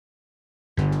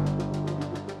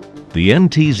the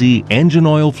NTZ Engine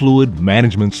Oil Fluid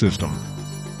Management System.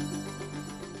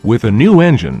 With a new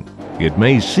engine, it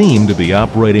may seem to be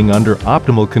operating under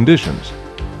optimal conditions.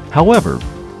 However,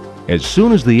 as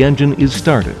soon as the engine is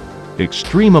started,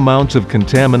 extreme amounts of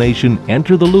contamination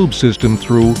enter the lube system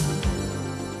through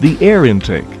the air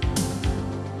intake,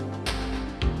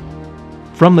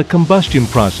 from the combustion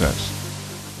process,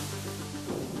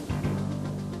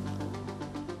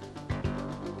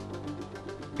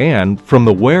 and from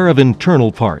the wear of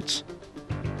internal parts.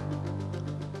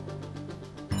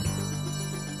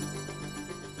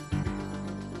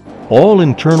 All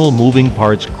internal moving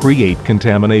parts create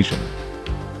contamination.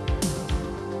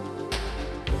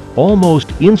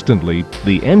 Almost instantly,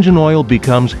 the engine oil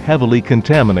becomes heavily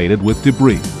contaminated with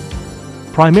debris,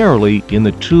 primarily in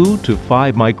the 2 to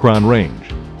 5 micron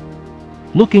range.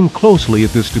 Looking closely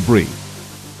at this debris,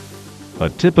 a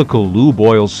typical lube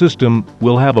oil system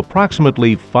will have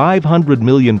approximately 500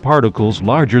 million particles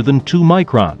larger than 2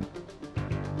 micron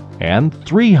and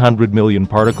 300 million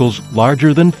particles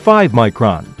larger than 5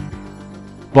 micron,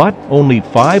 but only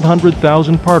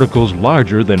 500,000 particles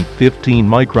larger than 15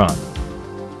 micron.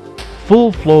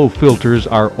 Full flow filters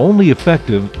are only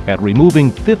effective at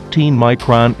removing 15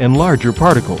 micron and larger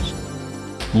particles,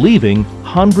 leaving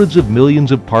hundreds of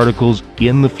millions of particles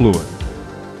in the fluid.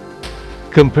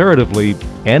 Comparatively,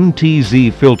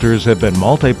 NTZ filters have been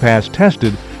multi-pass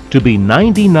tested to be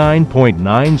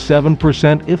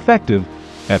 99.97% effective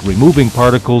at removing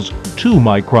particles 2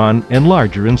 micron and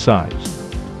larger in size.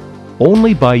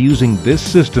 Only by using this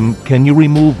system can you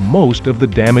remove most of the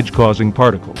damage-causing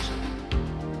particles.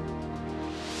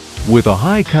 With a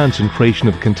high concentration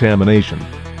of contamination,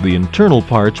 the internal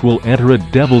parts will enter a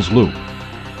devil's loop,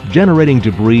 generating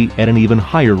debris at an even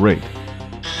higher rate.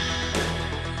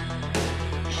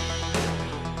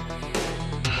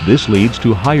 This leads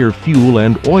to higher fuel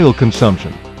and oil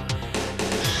consumption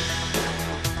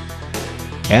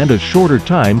and a shorter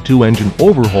time to engine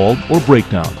overhaul or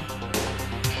breakdown.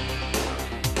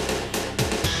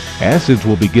 Acids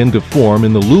will begin to form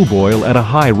in the lube oil at a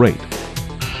high rate.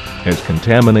 As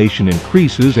contamination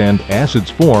increases and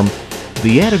acids form,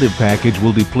 the additive package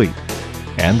will deplete,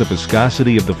 and the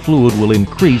viscosity of the fluid will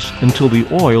increase until the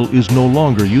oil is no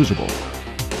longer usable.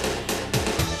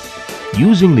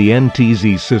 Using the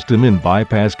NTZ system in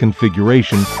bypass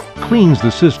configuration cleans the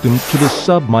system to the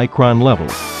sub-micron level,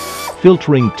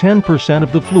 filtering 10%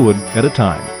 of the fluid at a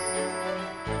time.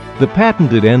 The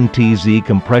patented NTZ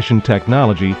compression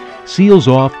technology seals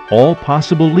off all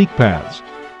possible leak paths,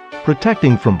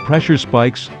 protecting from pressure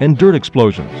spikes and dirt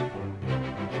explosions.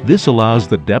 This allows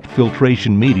the depth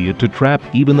filtration media to trap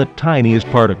even the tiniest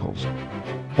particles.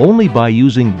 Only by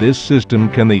using this system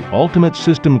can the ultimate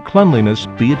system cleanliness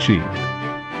be achieved.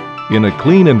 In a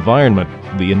clean environment,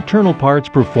 the internal parts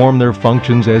perform their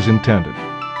functions as intended.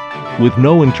 With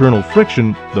no internal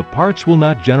friction, the parts will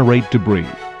not generate debris.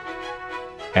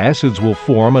 Acids will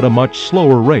form at a much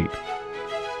slower rate.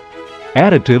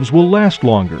 Additives will last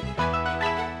longer,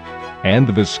 and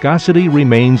the viscosity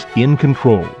remains in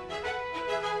control.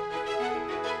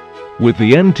 With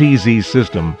the NTZ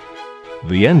system,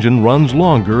 the engine runs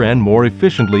longer and more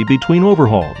efficiently between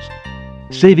overhauls,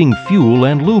 saving fuel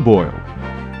and lube oil,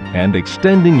 and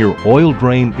extending your oil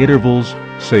drain intervals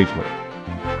safely.